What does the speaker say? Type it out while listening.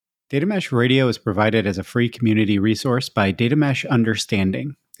Data Mesh Radio is provided as a free community resource by Data Mesh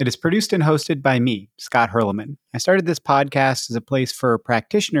Understanding. It is produced and hosted by me, Scott Hurleman. I started this podcast as a place for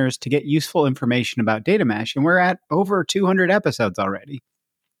practitioners to get useful information about data mesh, and we're at over 200 episodes already.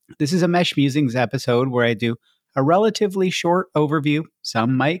 This is a Mesh Musings episode where I do a relatively short overview,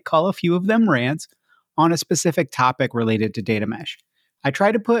 some might call a few of them rants, on a specific topic related to data mesh. I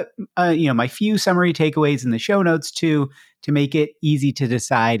try to put my few summary takeaways in the show notes too, to make it easy to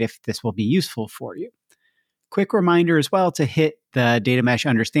decide if this will be useful for you. Quick reminder as well to hit the Data Mesh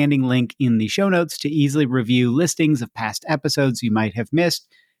Understanding link in the show notes to easily review listings of past episodes you might have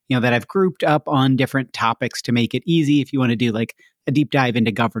missed, that I've grouped up on different topics to make it easy if you want to do like a deep dive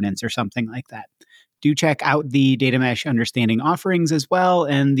into governance or something like that. Do check out the Data Mesh Understanding offerings as well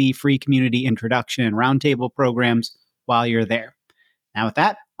and the free community introduction and roundtable programs while you're there. Now with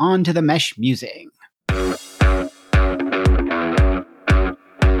that, on to the Mesh Musing.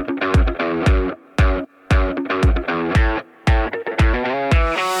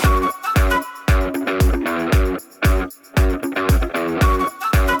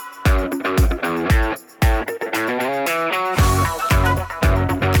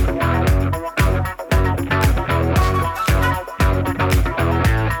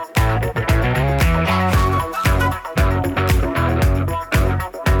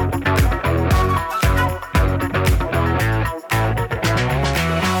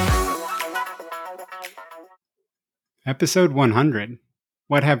 Episode 100.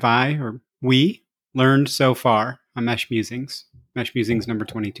 What have I, or we, learned so far on Mesh Musings? Mesh Musings number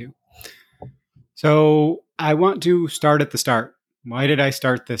 22. So I want to start at the start. Why did I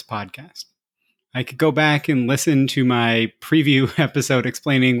start this podcast? I could go back and listen to my preview episode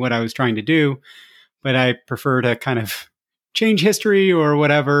explaining what I was trying to do, but I prefer to kind of change history or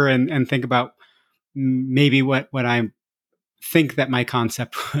whatever and think about maybe what I think that my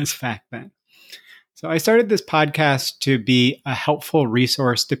concept was back then. So I started this podcast to be a helpful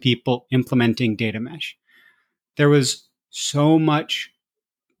resource to people implementing data mesh. There was so much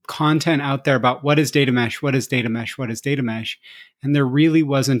content out there about what is data mesh, what is data mesh, what is data mesh, and there really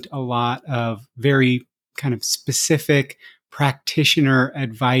wasn't a lot of very kind of specific practitioner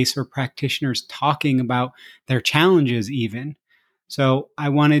advice or practitioners talking about their challenges even. So I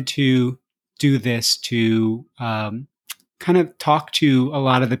wanted to do this to kind of talk to a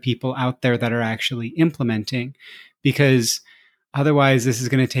lot of the people out there that are actually implementing, because otherwise this is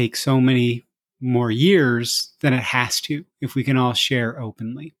going to take so many more years than it has to if we can all share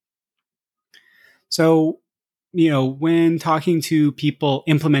openly. So, when talking to people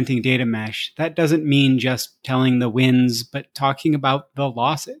implementing data mesh, that doesn't mean just telling the wins, but talking about the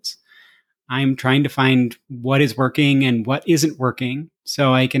losses. I'm trying to find what is working and what isn't working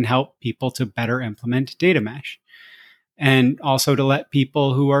so I can help people to better implement data mesh. And also to let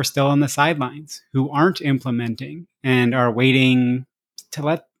people who are still on the sidelines, who aren't implementing and are waiting, to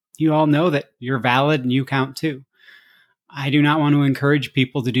let you all know that you're valid and you count too. I do not want to encourage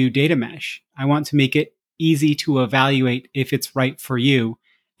people to do data mesh. I want to make it easy to evaluate if it's right for you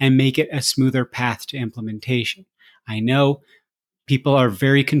and make it a smoother path to implementation. I know people are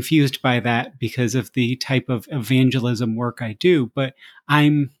very confused by that because of the type of evangelism work I do, but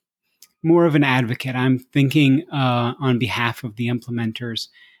I'm more of an advocate. I'm thinking on behalf of the implementers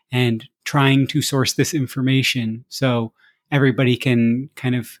and trying to source this information so everybody can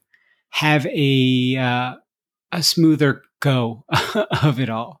kind of have a smoother go of it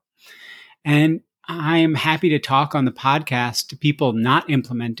all. And I am happy to talk on the podcast to people not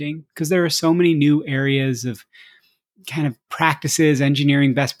implementing, because there are so many new areas of kind of practices,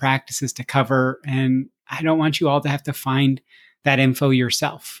 engineering best practices to cover. And I don't want you all to have to find that info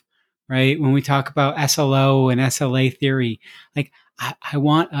yourself. Right? When we talk about SLO and SLA theory, like I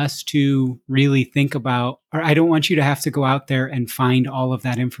want us to really think about, or I don't want you to have to go out there and find all of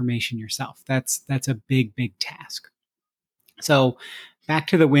that information yourself. That's a big, big task. So back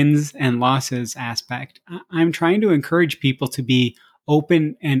to the wins and losses aspect, I'm trying to encourage people to be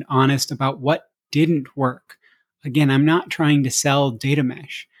open and honest about what didn't work. Again, I'm not trying to sell data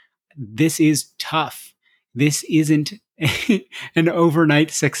mesh. This is tough. This isn't an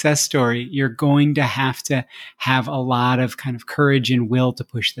overnight success story. You're going to have a lot of kind of courage and will to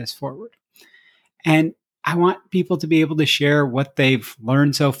push this forward. And I want people to be able to share what they've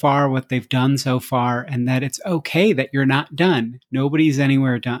learned so far, what they've done so far, and that it's okay that you're not done. Nobody's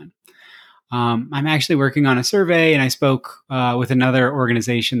anywhere done. I'm actually working on a survey, and I spoke with another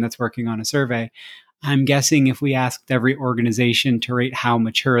organization that's working on a survey. I'm guessing if we asked every organization to rate how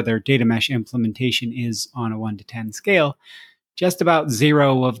mature their data mesh implementation is on a 1 to 10 scale, just about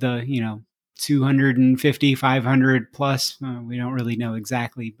 0 of the, 250, 500 plus, we don't really know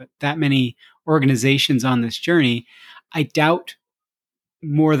exactly, but that many organizations on this journey, I doubt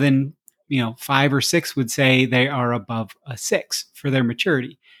more than 5 or 6 would say they are above a 6 for their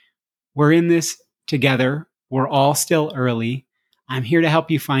maturity. We're in this together. We're all still early. I'm here to help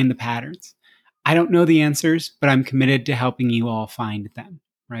you find the patterns. I don't know the answers, but I'm committed to helping you all find them.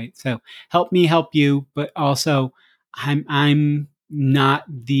 Right. So help me help you, but also I'm not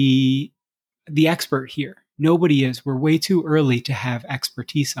the expert here. Nobody is. We're way too early to have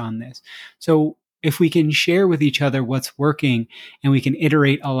expertise on this. So if we can share with each other what's working and we can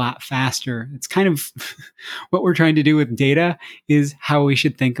iterate a lot faster, it's kind of what we're trying to do with data is how we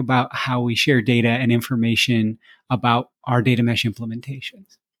should think about how we share data and information about our data mesh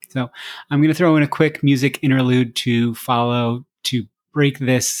implementations. So I'm going to throw in a quick music interlude to follow to break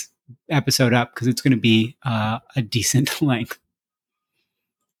this episode up because it's going to be a decent length.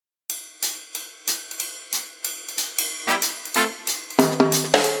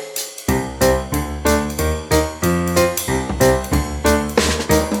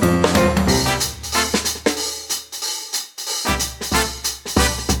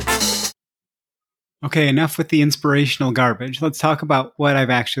 Okay, enough with the inspirational garbage. Let's talk about what I've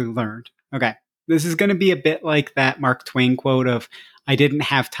actually learned. Okay, this is going to be a bit like that Mark Twain quote of, I didn't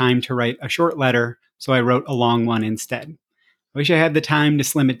have time to write a short letter, so I wrote a long one instead. I wish I had the time to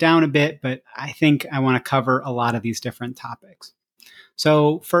slim it down a bit, but I think I want to cover a lot of these different topics.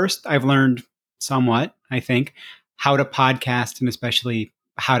 So first, I've learned somewhat, I think, how to podcast and especially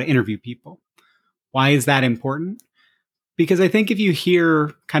how to interview people. Why is that important? Because I think if you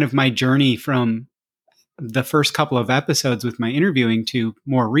hear kind of my journey from the first couple of episodes with my interviewing to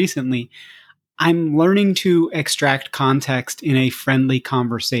more recently, I'm learning to extract context in a friendly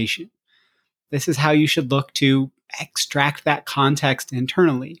conversation. This is how you should look to extract that context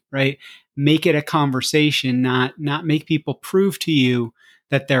internally, right? Make it a conversation, not make people prove to you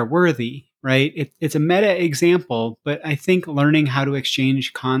that they're worthy, right? It's a meta example, but I think learning how to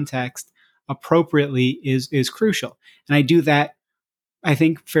exchange context appropriately is crucial. And I do that, I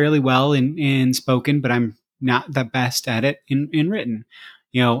think, fairly well in spoken, but I'm not the best at it in written.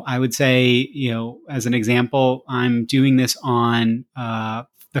 I would say, as an example, I'm doing this on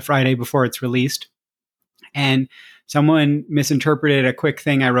the Friday before it's released. And someone misinterpreted a quick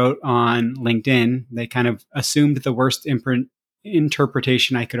thing I wrote on LinkedIn. They kind of assumed the worst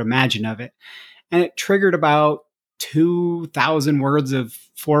interpretation I could imagine of it. And it triggered about 2,000 words of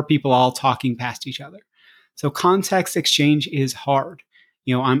 4 people all talking past each other. So context exchange is hard.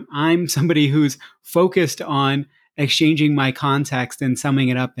 I'm somebody who's focused on exchanging my context and summing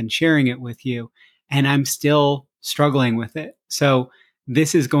it up and sharing it with you. And I'm still struggling with it. So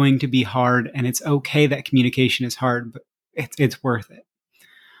this is going to be hard, and it's okay that communication is hard, but it's worth it.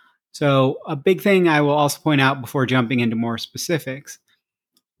 So a big thing I will also point out before jumping into more specifics,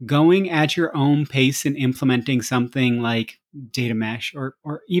 going at your own pace and implementing something like data mesh or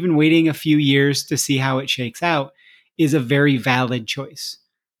even waiting a few years to see how it shakes out is a very valid choice.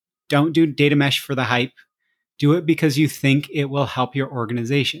 Don't do data mesh for the hype. Do it because you think it will help your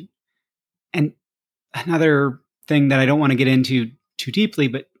organization. And another thing that I don't want to get into too deeply,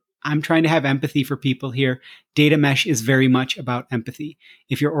 but I'm trying to have empathy for people here. Data mesh is very much about empathy.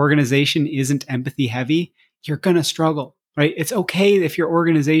 If your organization isn't empathy heavy, you're going to struggle, right? It's okay if your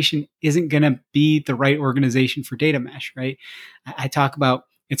organization isn't going to be the right organization for data mesh, right? I talk about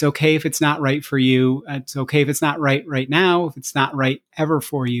it's okay if it's not right for you. It's okay if it's not right now. If it's not right ever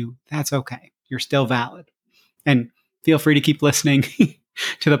for you, that's okay. You're still valid. And feel free to keep listening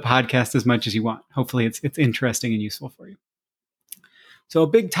to the podcast as much as you want. Hopefully it's interesting and useful for you. So a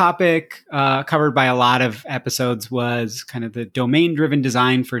big topic covered by a lot of episodes was kind of the domain-driven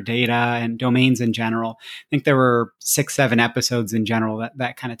design for data and domains in general. I think there were 6, 7 episodes in general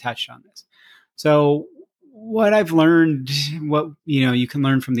that kind of touched on this. So what I've learned, what you can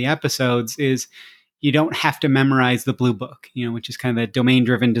learn from the episodes is you don't have to memorize the blue book, which is kind of the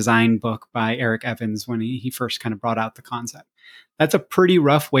domain-driven design book by Eric Evans when he first kind of brought out the concept. That's a pretty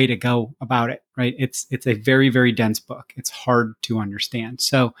rough way to go about it, right? It's a very, very dense book. It's hard to understand.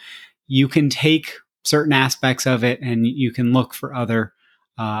 So you can take certain aspects of it and you can look for other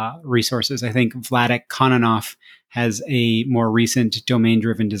resources. I think Vladek Kononov has a more recent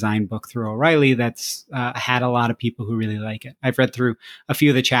domain-driven design book through O'Reilly that's had a lot of people who really like it. I've read through a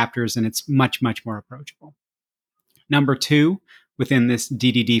few of the chapters and it's much, much more approachable. Number 2, within this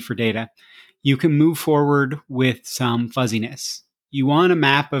DDD for data, you can move forward with some fuzziness. You want a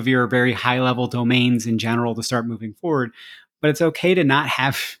map of your very high-level domains in general to start moving forward, but it's okay to not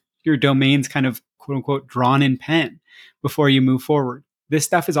have your domains kind of quote-unquote drawn in pen before you move forward. This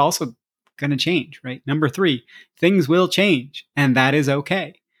stuff is also going to change, right? Number 3, things will change, and that is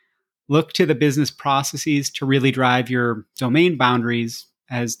okay. Look to the business processes to really drive your domain boundaries,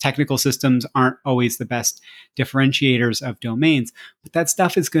 as technical systems aren't always the best differentiators of domains, but that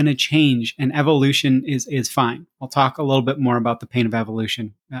stuff is going to change, and evolution is fine. I'll talk a little bit more about the pain of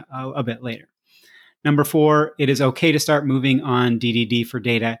evolution a bit later. Number 4, it is okay to start moving on DDD for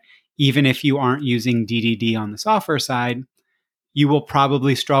data, even if you aren't using DDD on the software side. You will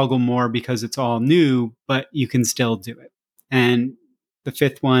probably struggle more because it's all new, but you can still do it. And the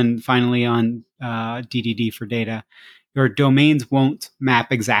 5th one, finally, on DDD for data, your domains won't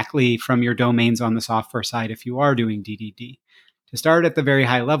map exactly from your domains on the software side if you are doing DDD. To start at the very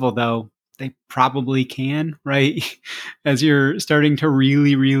high level, though, they probably can, right? As you're starting to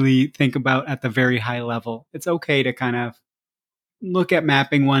really, really think about at the very high level, it's okay to kind of look at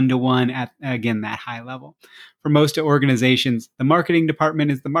mapping one-to-one at, again, that high level. For most organizations, the marketing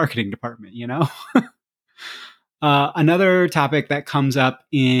department is the marketing department, you know? Another topic that comes up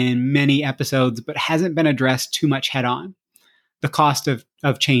in many episodes but hasn't been addressed too much head on, the cost of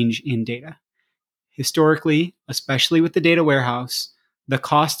change in data. Historically, especially with the data warehouse, the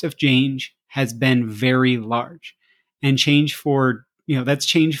cost of change has been very large. And change for, that's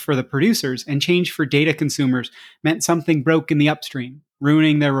change for the producers, and change for data consumers meant something broke in the upstream,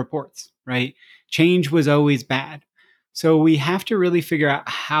 ruining their reports, right? Change was always bad. So we have to really figure out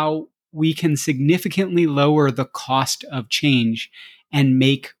how we can significantly lower the cost of change and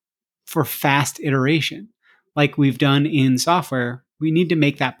make for fast iteration. Like we've done in software, we need to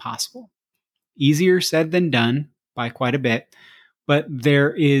make that possible. Easier said than done by quite a bit, but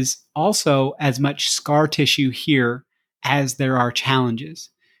there is also as much scar tissue here as there are challenges,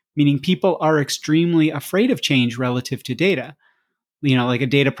 meaning people are extremely afraid of change relative to data, like a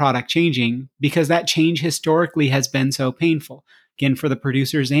data product changing, because that change historically has been so painful, again, for the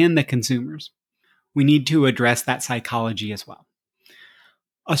producers and the consumers. We need to address that psychology as well.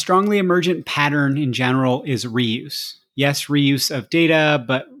 A strongly emergent pattern in general is reuse. Yes, reuse of data,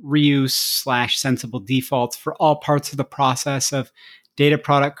 but reuse / sensible defaults for all parts of the process of data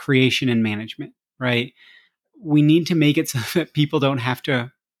product creation and management, right? We need to make it so that people don't have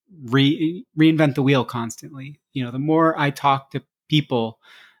to reinvent the wheel constantly. The more I talk to people,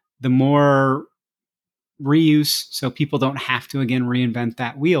 the more reuse, so people don't have to, again, reinvent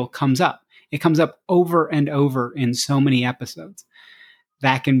that wheel, comes up. It comes up over and over in so many episodes.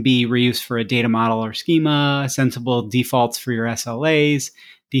 That can be reuse for a data model or schema, sensible defaults for your SLAs,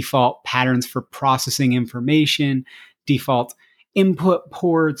 default patterns for processing information, default input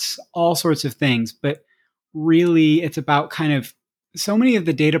ports, all sorts of things. But really, it's about kind of, so many of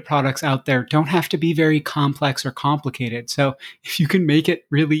the data products out there don't have to be very complex or complicated. So if you can make it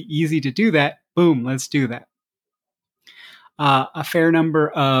really easy to do that, boom, let's do that. A fair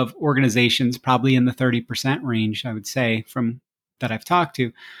number of organizations, probably in the 30% range, I would say, from that I've talked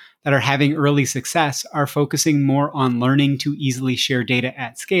to, that are having early success are focusing more on learning to easily share data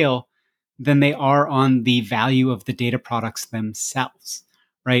at scale than they are on the value of the data products themselves,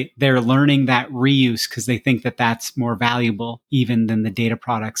 right? They're learning that reuse because they think that that's more valuable even than the data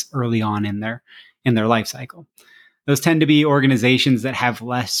products early on in their life cycle. Those tend to be organizations that have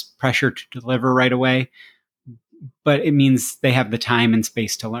less pressure to deliver right away, but it means they have the time and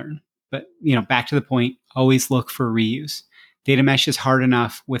space to learn. But, back to the point, always look for reuse. Data mesh is hard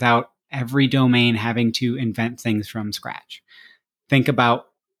enough without every domain having to invent things from scratch. Think about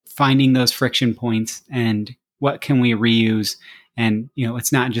finding those friction points and what can we reuse. And,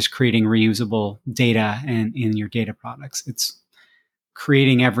 it's not just creating reusable data in your data products. It's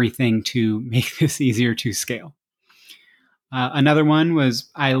creating everything to make this easier to scale. Another one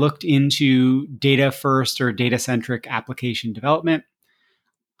was I looked into data first or data centric application development.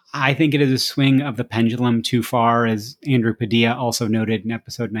 I think it is a swing of the pendulum too far, as Andrew Padilla also noted in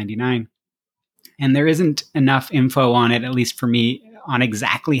episode 99. And there isn't enough info on it, at least for me, on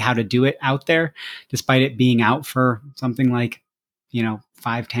exactly how to do it out there, despite it being out for something like,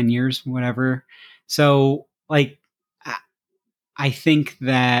 5-10 years, whatever. So I think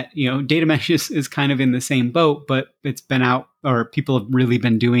that, data mesh is kind of in the same boat, but it's been out, or people have really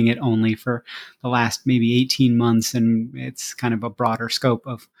been doing it only for the last maybe 18 months. And it's kind of a broader scope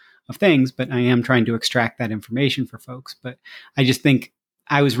of things, but I am trying to extract that information for folks. But I just think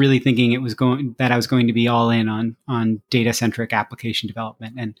I was really thinking I was going to be all in on data centric application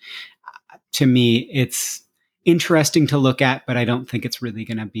development. And to me, it's interesting to look at, but I don't think it's really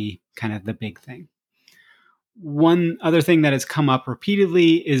going to be kind of the big thing. One other thing that has come up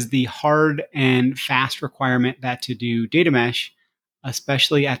repeatedly is the hard and fast requirement that to do data mesh,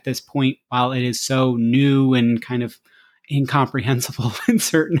 especially at this point, while it is so new and kind of incomprehensible in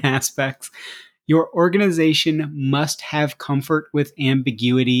certain aspects. Your organization must have comfort with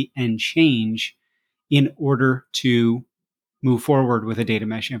ambiguity and change in order to move forward with a data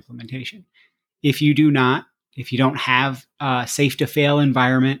mesh implementation. If you do not, if you don't have a safe to fail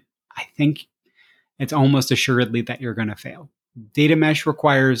environment, I think it's almost assuredly that you're going to fail. Data mesh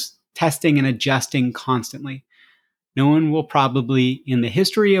requires testing and adjusting constantly. No one will probably, in the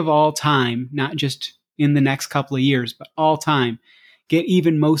history of all time, not just in the next couple of years, but all time, get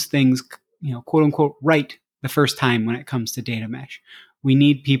even most things, quote unquote, right the first time when it comes to data mesh. We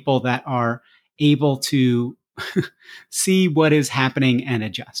need people that are able to see what is happening and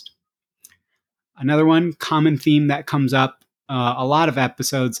adjust. Another one, common theme that comes up a lot of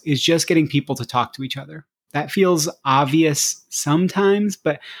episodes is just getting people to talk to each other. That feels obvious sometimes,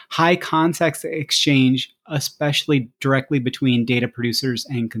 but high context exchange, especially directly between data producers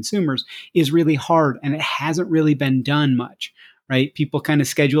and consumers, is really hard, and it hasn't really been done much, right? People kind of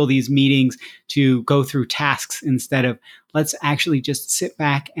schedule these meetings to go through tasks instead of let's actually just sit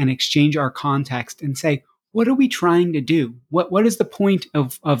back and exchange our context and say, what are we trying to do? What is the point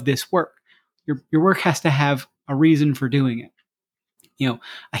of this work? Your work has to have a reason for doing it.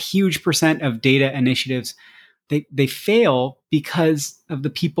 A huge percent of data initiatives, they fail because of the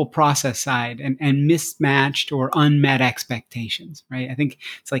people process side and mismatched or unmet expectations, right? I think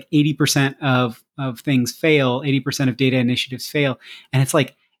it's like 80% of things fail, 80% of data initiatives fail. And it's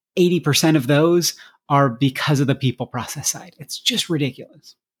like 80% of those are because of the people process side. It's just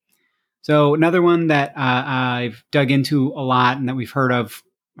ridiculous. So another one that I've dug into a lot and that we've heard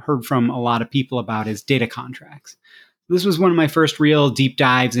from a lot of people about is data contracts. This was one of my first real deep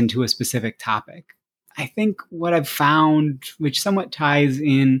dives into a specific topic. I think what I've found, which somewhat ties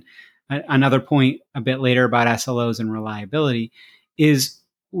in another point a bit later about SLOs and reliability, is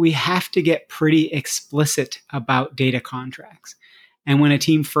we have to get pretty explicit about data contracts. And when a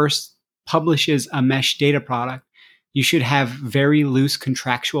team first publishes a mesh data product, you should have very loose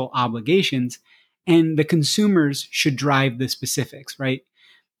contractual obligations, and the consumers should drive the specifics, right?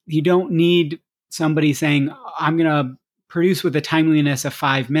 You don't need somebody saying, I'm going to produce with a timeliness of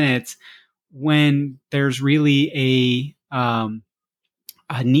 5 minutes when there's really a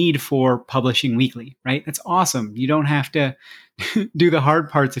need for publishing weekly, right? That's awesome. You don't have to do the hard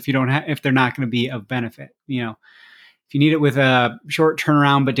parts if they're not going to be of benefit. If you need it with a short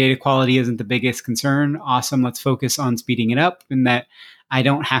turnaround, but data quality isn't the biggest concern, awesome. Let's focus on speeding it up, and that I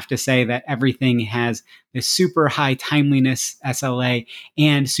don't have to say that everything has this super high timeliness SLA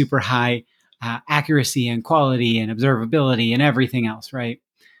and super high accuracy and quality and observability and everything else, right?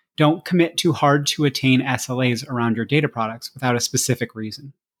 Don't commit too hard to attain SLAs around your data products without a specific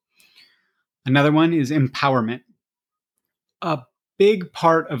reason. Another one is empowerment. A big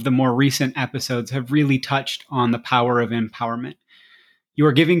part of the more recent episodes have really touched on the power of empowerment. You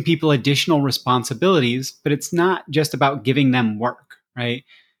are giving people additional responsibilities, but it's not just about giving them work, right?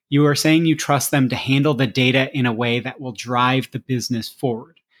 You are saying you trust them to handle the data in a way that will drive the business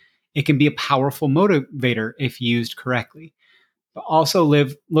forward. It can be a powerful motivator if used correctly, but also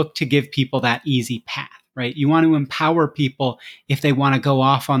look to give people that easy path, right? You want to empower people if they want to go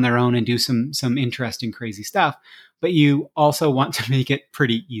off on their own and do some interesting, crazy stuff, but you also want to make it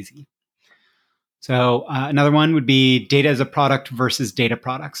pretty easy. So another one would be data as a product versus data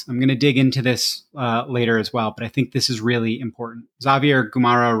products. I'm going to dig into this later as well, but I think this is really important. Xavier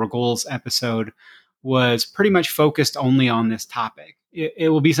Gumara-Ragul's episode was pretty much focused only on this topic.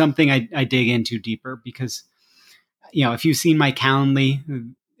 It will be something I dig into deeper because, if you've seen my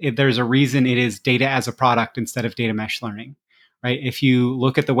Calendly, there's a reason it is data as a product instead of data mesh learning, right? If you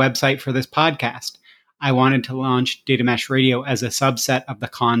look at the website for this podcast, I wanted to launch Data Mesh Radio as a subset of the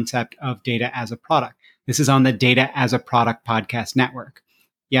concept of data as a product. This is on the Data as a Product podcast network.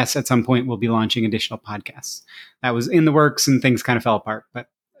 Yes, at some point we'll be launching additional podcasts. That was in the works and things kind of fell apart. But,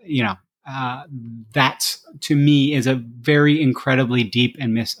 that to me is a very incredibly deep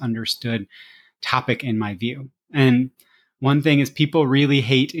and misunderstood topic in my view. And one thing is people really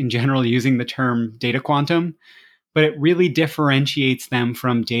hate in general using the term data quantum, but it really differentiates them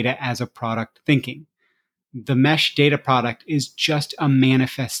from data as a product thinking. The mesh data product is just a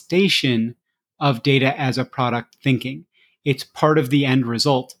manifestation of data as a product thinking. It's part of the end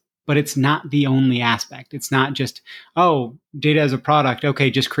result, but it's not the only aspect. It's not just, data as a product. Okay,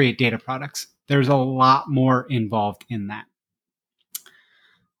 just create data products. There's a lot more involved in that.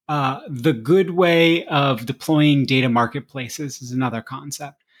 The good way of deploying data marketplaces is another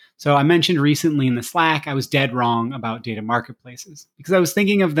concept. So I mentioned recently in the Slack, I was dead wrong about data marketplaces because I was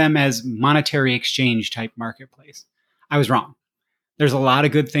thinking of them as monetary exchange type marketplace. I was wrong. There's a lot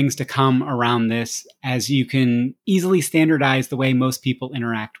of good things to come around this, as you can easily standardize the way most people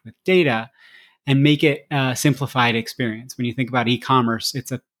interact with data and make it a simplified experience. When you think about e-commerce,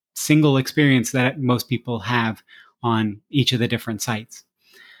 it's a single experience that most people have on each of the different sites.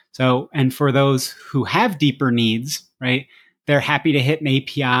 So, and for those who have deeper needs, right, they're happy to hit an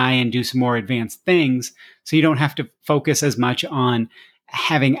API and do some more advanced things. So you don't have to focus as much on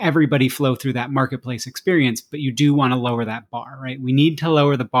having everybody flow through that marketplace experience, but you do want to lower that bar, right? We need to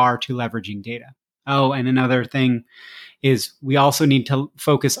lower the bar to leveraging data. Oh, and another thing is we also need to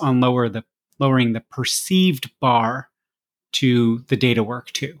focus on lowering the perceived bar to the data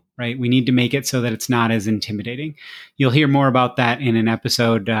work too, right? We need to make it so that it's not as intimidating. You'll hear more about that in an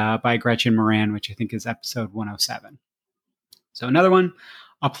episode by Gretchen Moran, which I think is episode 107. So another one,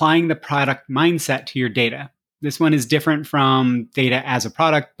 applying the product mindset to your data. This one is different from data as a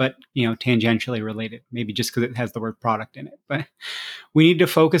product, but tangentially related, maybe just because it has the word product in it. But we need to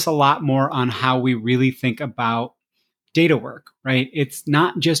focus a lot more on how we really think about data work, right? It's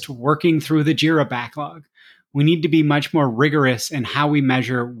not just working through the Jira backlog. We need to be much more rigorous in how we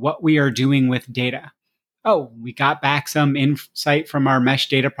measure what we are doing with data. Oh, we got back some insight from our mesh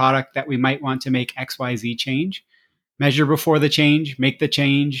data product that we might want to make XYZ change. Measure before the change, make the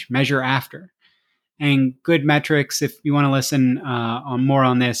change, measure after. And good metrics, if you want to listen on more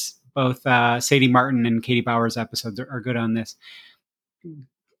on this, both Sadie Martin and Katie Bauer's episodes are good on this.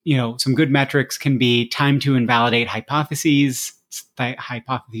 Some good metrics can be time to invalidate hypotheses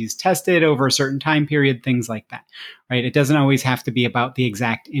tested over a certain time period, things like that, right? It doesn't always have to be about the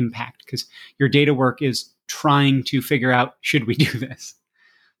exact impact, because your data work is trying to figure out, should we do this?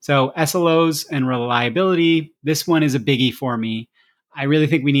 So SLOs and reliability, this one is a biggie for me. I really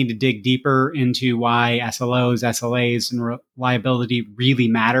think we need to dig deeper into why SLOs, SLAs, and reliability really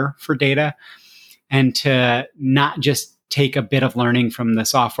matter for data, and to not just take a bit of learning from the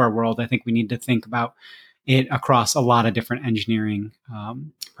software world. I think we need to think about it across a lot of different engineering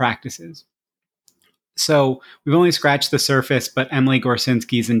practices. So we've only scratched the surface, but Emily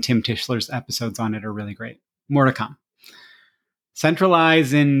Gorsinski's and Tim Tischler's episodes on it are really great. More to come.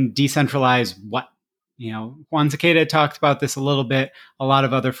 Centralize and decentralize what? Juan Cicada talked about this a little bit. A lot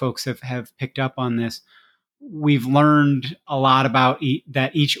of other folks have picked up on this. We've learned a lot about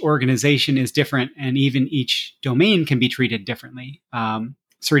that each organization is different, and even each domain can be treated differently.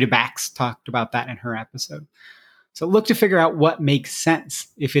 Sarita Bax talked about that in her episode. So look to figure out what makes sense.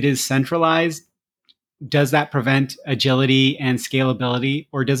 If it is centralized, does that prevent agility and scalability,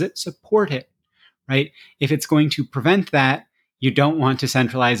 or does it support it, right? If it's going to prevent that, you don't want to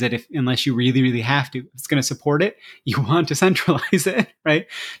centralize it unless you really, really have to. If it's going to support it, you want to centralize it, right?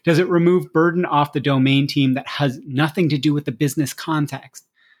 Does it remove burden off the domain team that has nothing to do with the business context?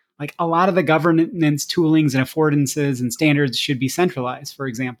 Like a lot of the governance toolings and affordances and standards should be centralized, for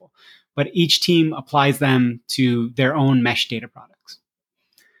example, but each team applies them to their own mesh data products.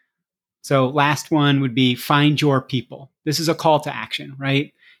 So last one would be find your people. This is a call to action,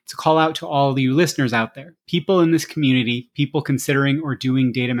 right? It's a call out to all of you listeners out there. People in this community, people considering or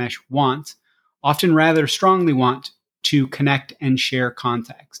doing data mesh often rather strongly want to connect and share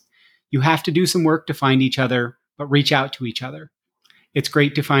context. You have to do some work to find each other, but reach out to each other. It's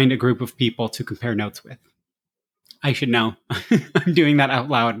great to find a group of people to compare notes with. I should know. I'm doing that out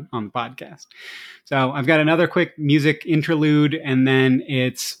loud on the podcast. So I've got another quick music interlude, and then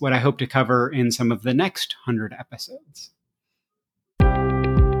it's what I hope to cover in some of the next 100 episodes.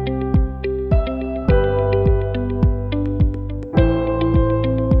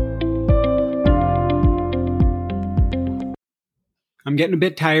 I'm getting a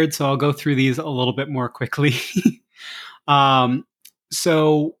bit tired, so I'll go through these a little bit more quickly.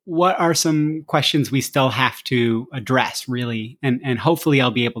 So what are some questions we still have to address, really? And hopefully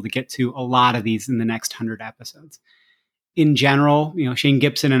I'll be able to get to a lot of these in the next 100 episodes. In general, Shane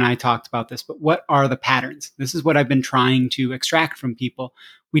Gibson and I talked about this, but what are the patterns? This is what I've been trying to extract from people.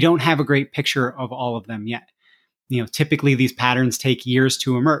 We don't have a great picture of all of them yet. Typically these patterns take years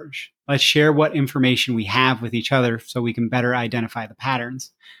to emerge. Let's share what information we have with each other so we can better identify the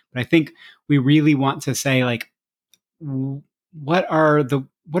patterns. But I think we really want to say, like, what are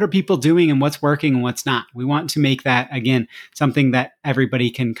people doing and what's working and what's not? We want to make that, again, something that everybody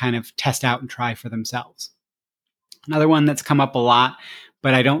can kind of test out and try for themselves. Another one that's come up a lot,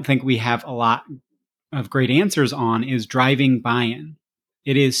 but I don't think we have a lot of great answers on, is driving buy-in.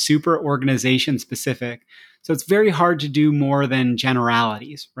 It is super organization specific. So it's very hard to do more than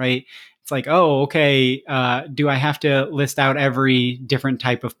generalities, right? It's like, oh, okay, do I have to list out every different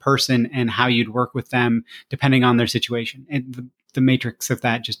type of person and how you'd work with them depending on their situation? And the matrix of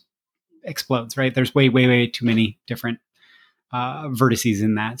that just explodes, right? There's way, way, way too many different vertices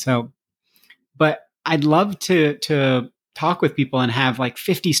in that. So, but I'd love to talk with people and have like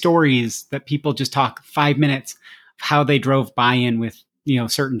 50 stories that people just talk 5 minutes of how they drove buy-in with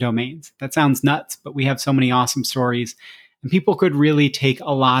certain domains. That sounds nuts, but we have so many awesome stories, and people could really take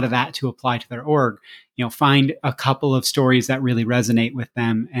a lot of that to apply to their org. Find a couple of stories that really resonate with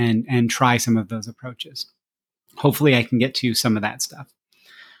them and try some of those approaches. Hopefully, I can get to some of that stuff.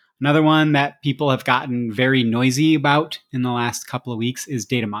 Another one that people have gotten very noisy about in the last couple of weeks is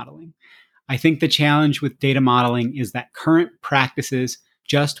data modeling. I think the challenge with data modeling is that current practices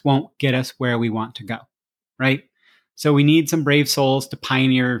just won't get us where we want to go, right? So we need some brave souls to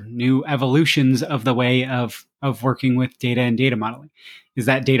pioneer new evolutions of the way of working with data and data modeling. Is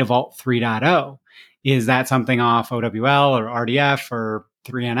that Data Vault 3.0? Is that something off OWL or RDF or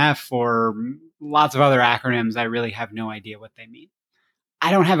 3NF or lots of other acronyms? I really have no idea what they mean. I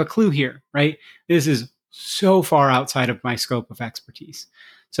don't have a clue here, right? This is so far outside of my scope of expertise.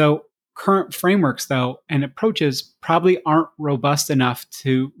 So current frameworks, though, and approaches probably aren't robust enough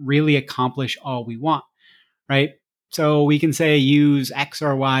to really accomplish all we want, right? So we can say use X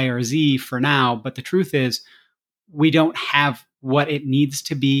or Y or Z for now, but the truth is we don't have what it needs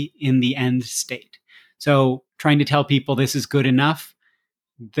to be in the end state. So trying to tell people this is good enough,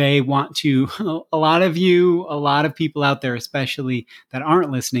 they want to, a lot of people out there, especially that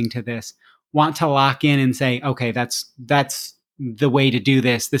aren't listening to this, want to lock in and say, okay, that's the way to do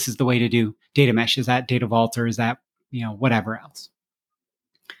this. This is the way to do data mesh. Is that Data Vault or is that, whatever else?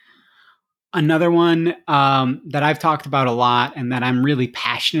 Another one that I've talked about a lot and that I'm really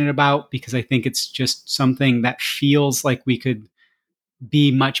passionate about because I think it's just something that feels like we could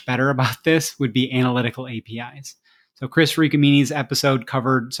be much better about this would be analytical APIs. So Chris Ricamini's episode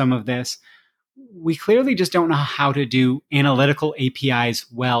covered some of this. We clearly just don't know how to do analytical APIs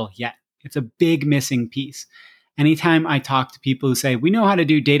well yet. It's a big missing piece. Anytime I talk to people who say, we know how to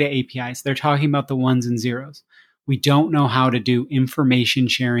do data APIs, they're talking about the ones and zeros. We don't know how to do information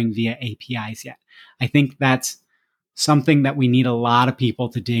sharing via APIs yet. I think that's something that we need a lot of people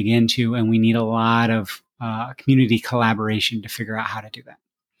to dig into, and we need a lot of community collaboration to figure out how to do that.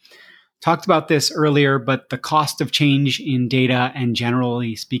 Talked about this earlier, but the cost of change in data and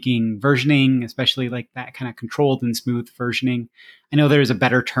generally speaking, versioning, especially like that kind of controlled and smooth versioning. I know there's a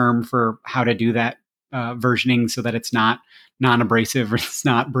better term for how to do that versioning so that it's not non-abrasive or it's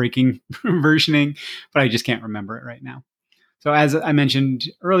not breaking versioning, but I just can't remember it right now. So as I mentioned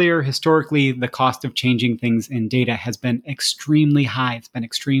earlier, historically, the cost of changing things in data has been extremely high. It's been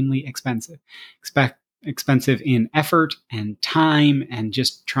extremely expensive. Expensive in effort and time and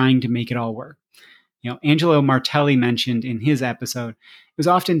just trying to make it all work. Angelo Martelli mentioned in his episode, it was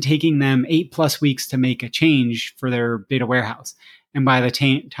often taking them 8+ weeks to make a change for their data warehouse. And by the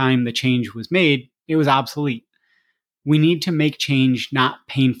time the change was made, it was obsolete. We need to make change not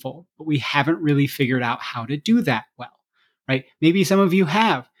painful, but we haven't really figured out how to do that well, right? Maybe some of you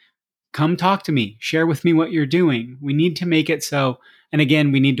have. Come talk to me. Share with me what you're doing. We need to make it so, and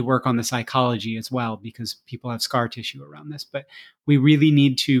again, we need to work on the psychology as well because people have scar tissue around this, but we really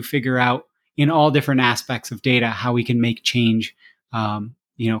need to figure out in all different aspects of data how we can make change, kind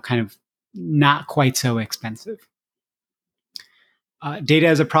of not quite so expensive. Data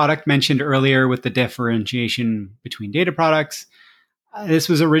as a product mentioned earlier with the differentiation between data products. This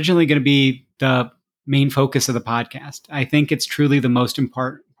was originally going to be the main focus of the podcast. I think it's truly the most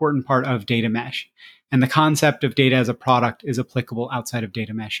important part of data mesh. And the concept of data as a product is applicable outside of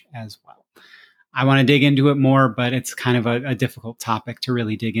data mesh as well. I want to dig into it more, but it's kind of a difficult topic to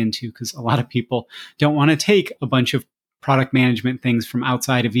really dig into because a lot of people don't want to take a bunch of product management things from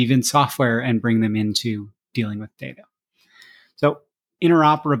outside of even software and bring them into dealing with data. So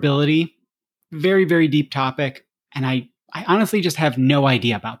interoperability, very, very deep topic. And I honestly just have no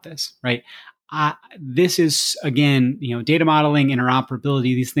idea about this, right? This is, again, data modeling,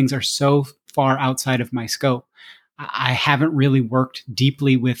 interoperability. These things are so far outside of my scope. I haven't really worked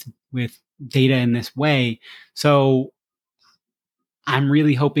deeply with data in this way. So I'm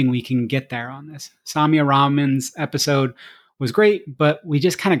really hoping we can get there on this. Samya Raman's episode was great, but we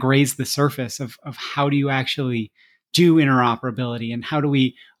just kind of grazed the surface of how do you actually do interoperability and how do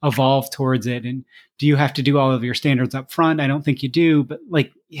we evolve towards it? And do you have to do all of your standards up front? I don't think you do, but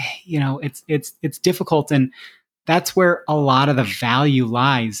it's difficult. And that's where a lot of the value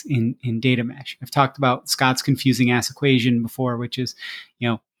lies in data mesh. I've talked about Scott's confusing ass equation before, which is,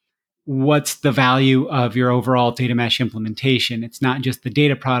 what's the value of your overall data mesh implementation? It's not just the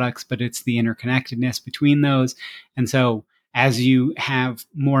data products, but it's the interconnectedness between those. And so as you have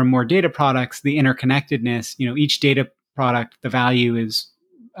more and more data products, the interconnectedness, each data product, the value is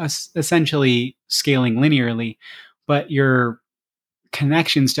essentially scaling linearly, but your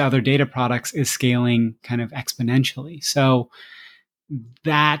connections to other data products is scaling kind of exponentially. So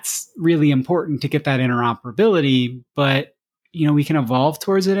that's really important to get that interoperability, but we can evolve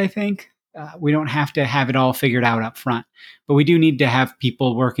towards it, I think. We don't have to have it all figured out up front, but we do need to have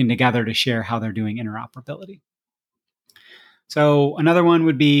people working together to share how they're doing interoperability. So another one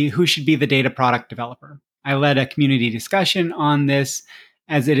would be, who should be the data product developer? I led a community discussion on this,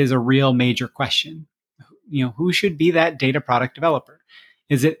 as it is a real major question. Who should be that data product developer?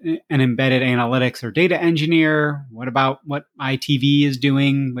 Is it an embedded analytics or data engineer? What about what ITV is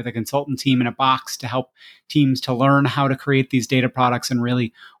doing with a consultant team in a box to help teams to learn how to create these data products and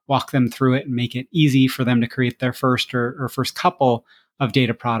really walk them through it and make it easy for them to create their first or first couple of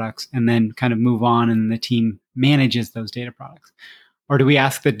data products and then kind of move on and the team manages those data products? Or do we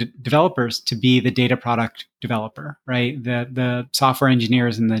ask the developers to be the data product developer, right? The software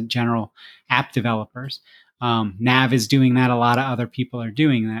engineers and the general app developers. Nav is doing that. A lot of other people are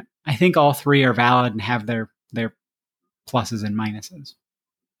doing that. I think all three are valid and have their pluses and minuses.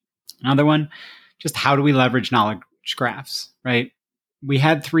 Another one, just how do we leverage knowledge graphs, right? We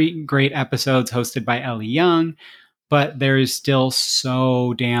had 3 great episodes hosted by Ellie Young, but there is still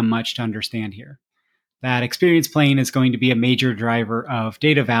so damn much to understand here. That experience plane is going to be a major driver of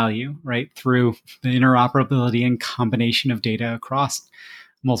data value, right? Through the interoperability and combination of data across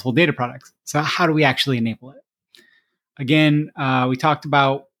multiple data products. So how do we actually enable it? Again, we talked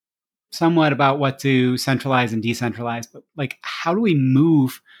about somewhat about what to centralize and decentralize, but how do we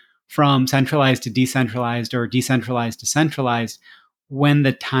move from centralized to decentralized or decentralized to centralized when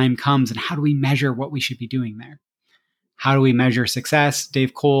the time comes, and how do we measure what we should be doing there? How do we measure success?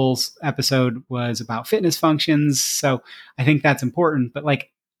 Dave Cole's episode was about fitness functions. So I think that's important, but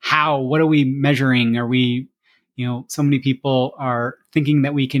what are we measuring? Are we, so many people are thinking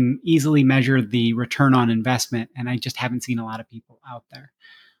that we can easily measure the return on investment. And I just haven't seen a lot of people out there.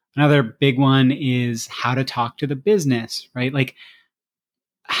 Another big one is how to talk to the business, right?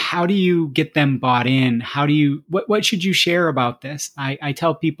 How do you get them bought in? What should you share about this? I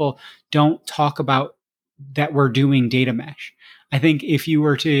tell people, don't talk about that we're doing data mesh. I think if you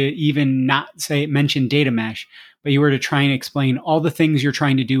were to even not mention data mesh, but you were to try and explain all the things you're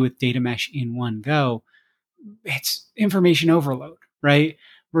trying to do with data mesh in one go, it's information overload, right?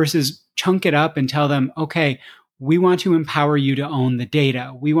 Versus chunk it up and tell them, okay, we want to empower you to own the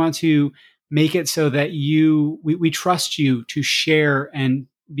data. We want to make it so that we trust you to share, and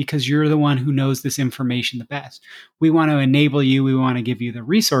because you're the one who knows this information the best. We want to enable you. We want to give you the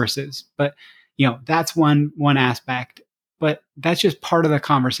resources, but that's one aspect, but that's just part of the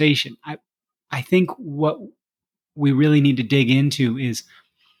conversation. I think what we really need to dig into is,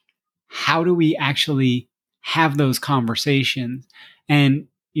 how do we actually have those conversations? And,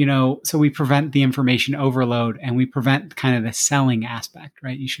 so we prevent the information overload and we prevent kind of the selling aspect,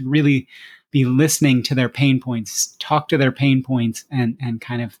 right? You should really be listening to their pain points, talk to their pain points, and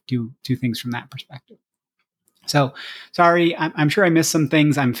kind of do things from that perspective. So sorry, I'm sure I missed some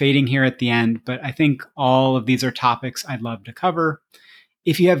things. I'm fading here at the end, but I think all of these are topics I'd love to cover.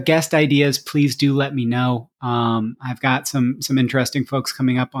 If you have guest ideas, please do let me know. I've got some interesting folks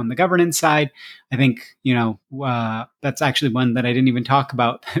coming up on the governance side. I think, that's actually one that I didn't even talk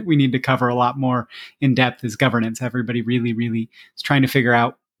about. We need to cover a lot more in depth is governance. Everybody really, really is trying to figure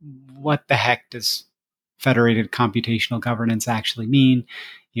out, what the heck does federated computational governance actually mean?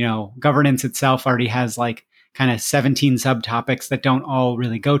 Governance itself already has kind of 17 subtopics that don't all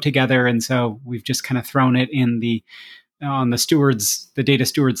really go together. And so we've just kind of thrown it on the data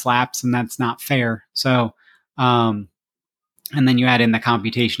stewards laps, and that's not fair. So, and then you add in the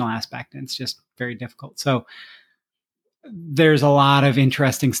computational aspect, and it's just very difficult. So there's a lot of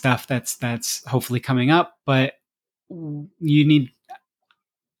interesting stuff that's hopefully coming up, but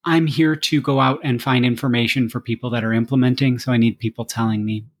I'm here to go out and find information for people that are implementing. So I need people telling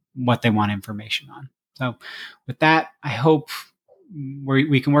me what they want information on. So with that, I hope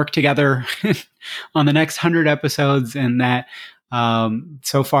we can work together on the next 100 episodes, and that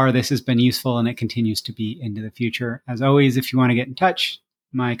so far this has been useful and it continues to be into the future. As always, if you want to get in touch,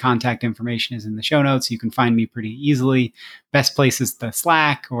 my contact information is in the show notes. You can find me pretty easily. Best place is the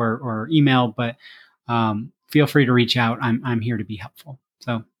Slack or email, but feel free to reach out. I'm here to be helpful.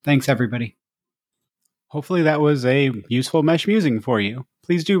 So thanks, everybody. Hopefully that was a useful mesh musing for you.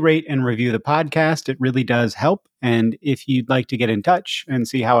 Please do rate and review the podcast. It really does help. And if you'd like to get in touch and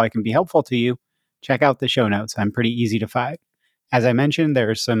see how I can be helpful to you, check out the show notes. I'm pretty easy to find. As I mentioned, there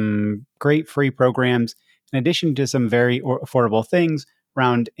are some great free programs, in addition to some very affordable things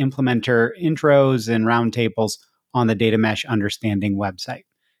around implementer intros and roundtables on the Data Mesh Understanding website.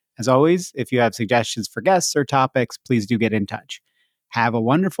 As always, if you have suggestions for guests or topics, please do get in touch. Have a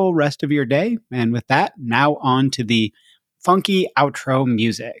wonderful rest of your day. And with that, now on to the funky outro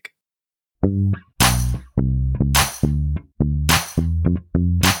music.